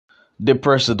The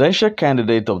presidential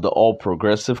candidate of the All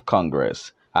Progressive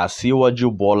Congress,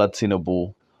 Asiwaju Bola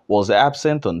Tinubu, was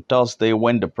absent on Thursday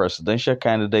when the presidential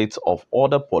candidates of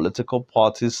other political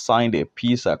parties signed a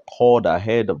peace accord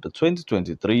ahead of the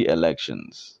 2023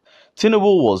 elections.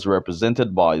 Tinubu was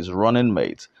represented by his running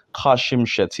mate, Kashim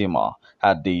Shettima,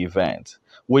 at the event,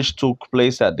 which took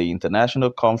place at the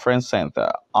International Conference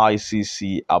Center,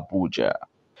 ICC, Abuja.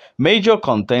 Major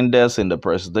contenders in the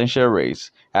presidential race,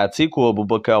 Atiku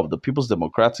Abubakar of the People's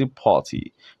Democratic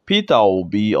Party, Peter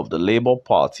Obi of the Labour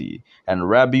Party, and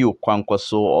Rabiu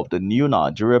Kwankwaso of the New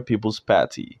Nigeria People's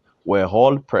Party, were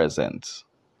all present.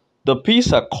 The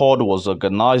peace accord was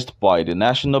organized by the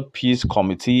National Peace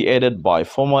Committee headed by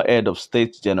former head of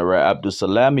state General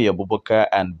Abdulsalami Abubakar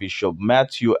and Bishop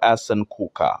Matthew Hassan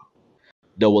Kuka.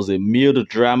 There was a mild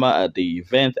drama at the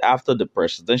event after the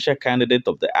presidential candidate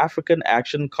of the African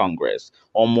Action Congress,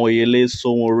 Omoyele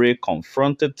Sowore,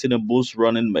 confronted Tinubu's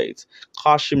running mate,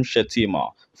 Kashim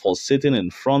Shettima, for sitting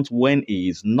in front when he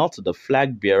is not the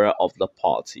flag bearer of the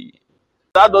party.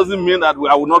 That doesn't mean that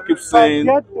I will not keep saying,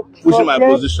 pushing my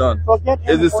position.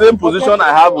 It's the same position I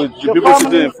have with the people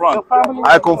sitting in front.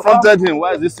 I confronted him.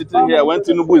 Why is he sitting here when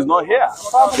Tinubu is not here?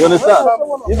 You understand?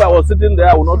 If I was sitting there,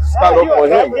 I would not stand up for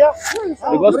him.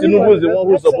 Because Tinubu is the one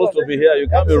who's supposed to be here. You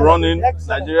can't be running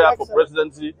Nigeria for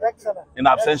presidency in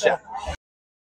absentia.